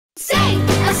Sing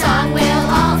a song, we'll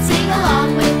all sing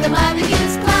along with the Mother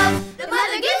Goose Club. The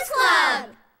Mother Goose Club!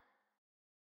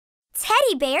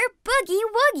 Teddy Bear Boogie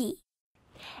Woogie.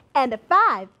 And a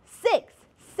 5, 6,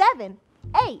 7,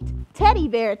 8. Teddy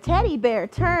bear,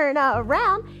 turn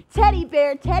around. Teddy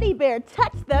bear,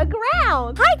 touch the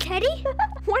ground. Hi, Teddy.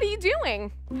 What are you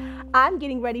doing? I'm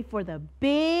getting ready for the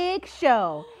big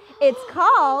show. It's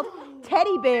called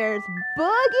Teddy Bear's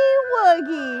Boogie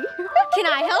Woogie. Can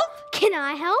I help? Can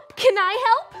I help? Can I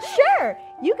help? Sure,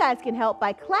 you guys can help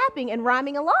by clapping and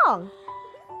rhyming along.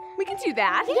 We can do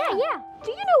that. Yeah. Do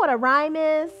you know what a rhyme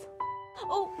is?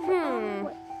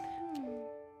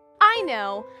 I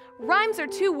know. Rhymes are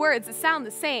two words that sound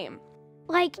the same.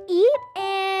 Like eat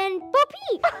and bo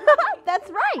peep. That's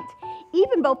right. Eep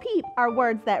and bo peep are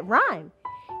words that rhyme.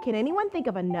 Can anyone think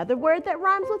of another word that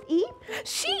rhymes with eep?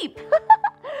 Sheep.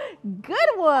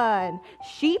 Good one.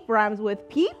 Sheep rhymes with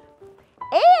peep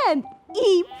and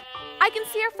eep. I can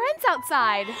see our friends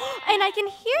outside. And I can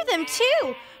hear them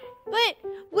too. But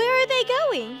where are they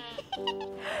going?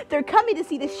 They're coming to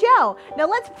see the show. Now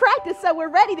let's practice so we're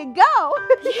ready to go.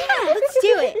 Yeah, let's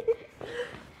do it.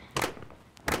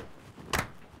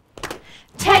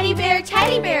 Teddy bear,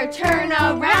 turn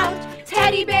around.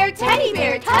 Teddy bear,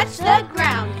 touch the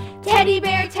ground. Teddy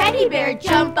bear,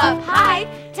 jump up high.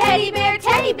 Teddy bear,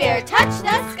 touch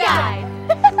the sky.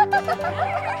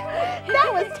 That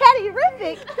was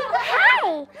terrific.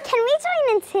 Hi, can we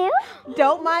join in too?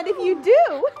 Don't mind if you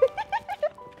do.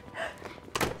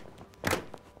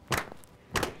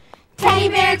 Teddy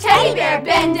bear,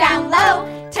 bend down low.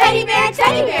 Teddy bear,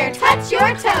 touch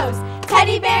your toes.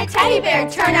 Teddy bear,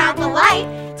 turn out the light.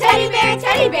 Teddy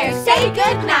bear, say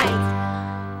good night.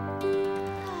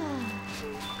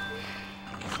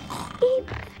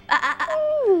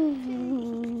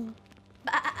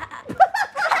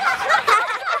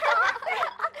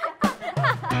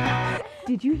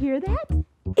 Did you hear that?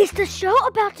 Is the show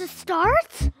about to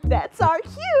start? That's our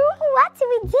cue. What do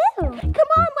we do? Come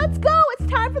on, let's go. It's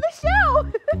time for the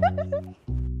show.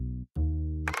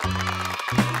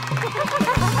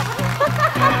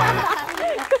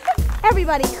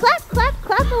 Everybody clap, clap,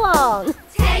 clap along.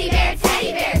 Teddy bear,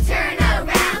 turn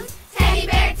around. Teddy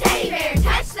bear,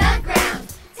 touch the ground.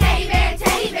 Teddy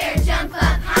bear, jump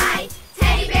up high.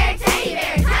 Teddy bear,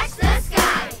 touch the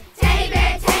sky. Teddy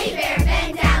bear,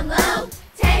 bend down low.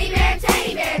 Teddy bear,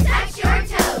 touch your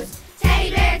toes.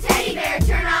 Teddy bear,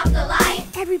 turn off the light.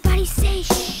 Everybody say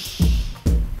shh.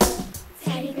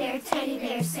 Teddy bear,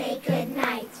 say good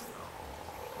night.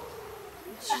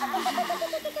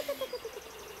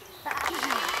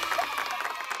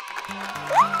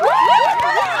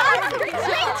 Great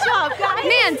job, guys.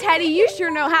 Man, Teddy, you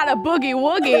sure know how to boogie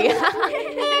woogie.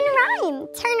 And rhyme.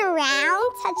 Turn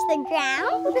around, touch the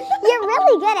ground. You're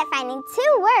really good at finding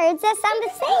two words that sound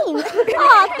the same.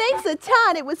 Aw, thanks a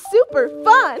ton. It was super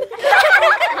fun.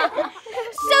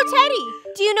 So, Teddy,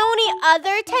 do you know any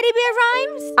other teddy bear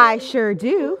rhymes? I sure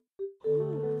do.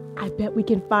 I bet we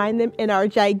can find them in our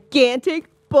gigantic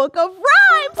book of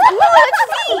rhymes. Let's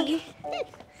see.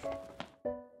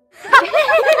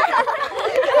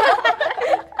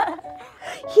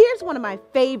 Here's one of my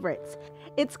favorites.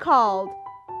 It's called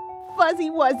Fuzzy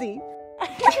Wuzzy.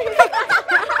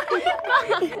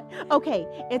 Okay,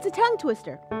 it's a tongue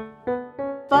twister.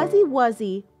 Fuzzy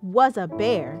Wuzzy was a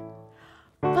bear.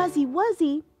 Fuzzy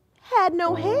Wuzzy had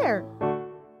no hair.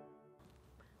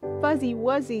 Fuzzy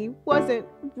Wuzzy wasn't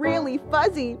really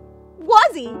fuzzy,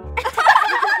 was he?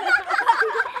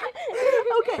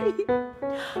 Okay.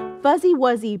 Fuzzy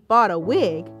Wuzzy bought a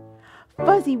wig.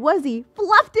 Fuzzy Wuzzy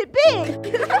fluffed it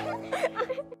big.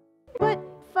 But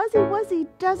Fuzzy Wuzzy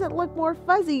doesn't look more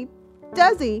fuzzy,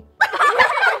 does he? The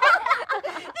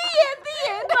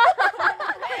end.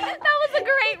 That was a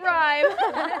great rhyme.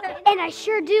 And I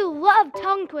sure do love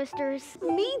tongue twisters.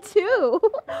 Me too.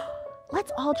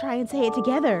 Let's all try and say it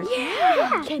together.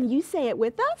 Yeah. Can you say it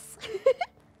with us?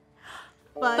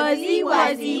 Fuzzy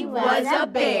Wuzzy was a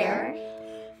bear.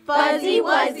 Fuzzy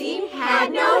Wuzzy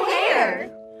had no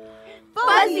hair.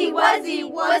 Fuzzy Wuzzy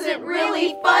wasn't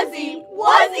really fuzzy,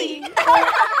 was he?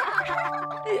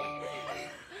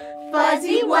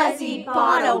 Fuzzy Wuzzy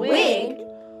bought a wig.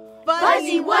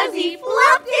 Fuzzy Wuzzy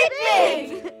fluffed it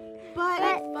big.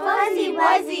 But Fuzzy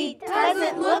Wuzzy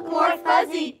doesn't look more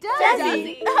fuzzy, does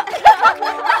he?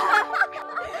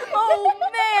 Oh,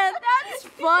 man, that's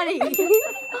funny.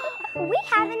 We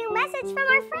have a new message from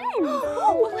our friend.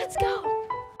 Well, let's go.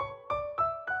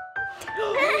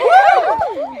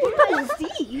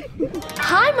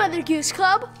 Hi, Mother Goose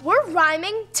Club. We're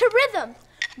rhyming to rhythm.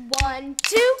 1,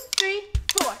 2, 3,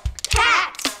 4.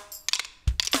 Cat.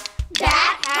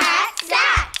 Bat, hat,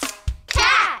 sat.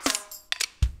 Cat.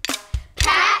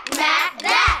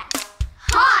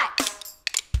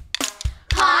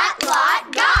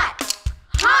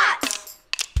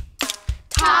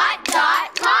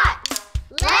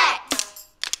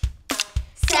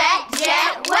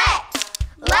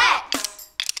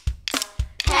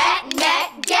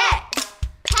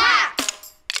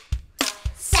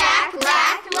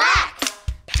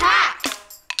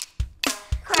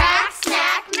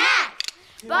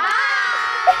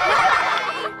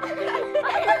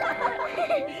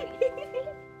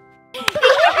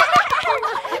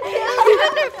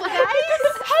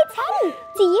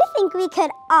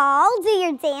 all do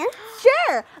your dance?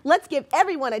 Sure, let's give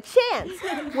everyone a chance.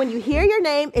 When you hear your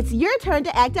name, it's your turn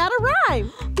to act out a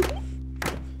rhyme.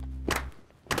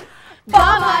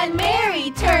 Bob on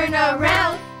Mary, turn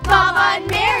around. Bob on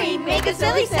Mary, make a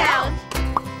silly sound.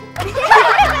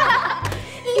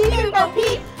 Ethan Bo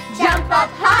Peep, jump up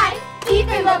high.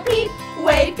 Ethan Bo Peep,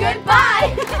 wave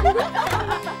goodbye.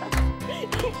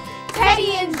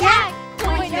 Teddy and Jack,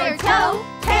 point their toe.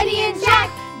 Teddy and Jack,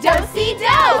 do-si-do.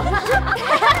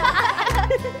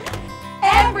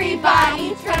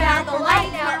 Everybody turn out the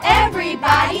light now.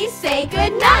 Everybody say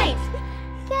good night.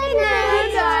 Good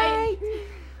night.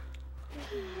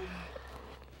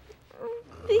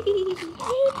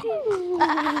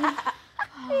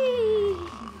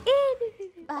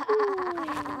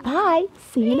 Bye.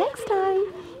 See you next time.